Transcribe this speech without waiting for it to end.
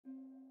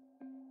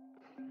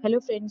Hello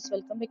friends,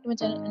 welcome back to my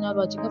channel and are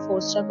watching a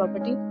 4-star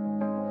property.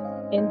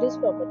 In this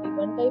property,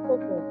 one type of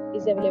room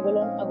is available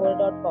on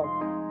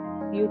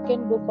agoda.com. You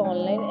can book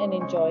online and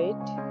enjoy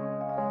it.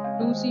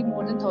 To see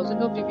more than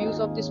thousands of reviews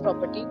of this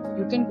property,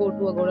 you can go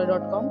to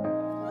agoda.com.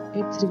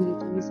 Its review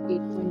rating is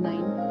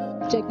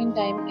 8.9. Check-in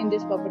time in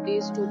this property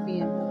is 2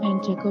 p.m.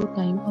 and check-out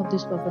time of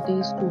this property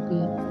is 2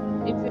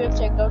 p.m. If you have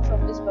checked out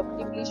from this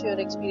property, please share your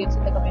experience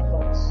in the comment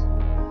box.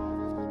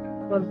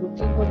 For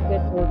booking or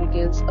get more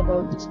details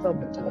about this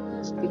property,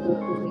 please go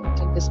to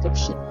link in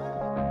description.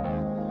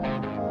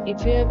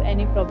 If you have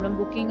any problem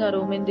booking a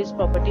room in this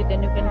property,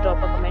 then you can drop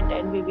a comment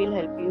and we will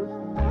help you.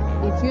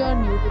 If you are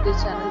new to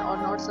this channel or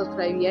not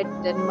subscribed yet,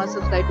 then must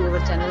subscribe to our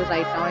channel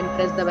right now and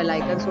press the bell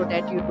icon so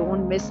that you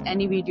don't miss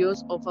any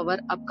videos of our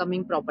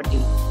upcoming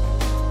property.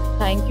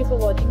 Thank you for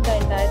watching the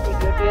entire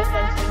video. Dear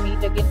friends, we'll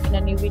meet again in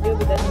a new video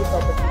with a new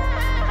property.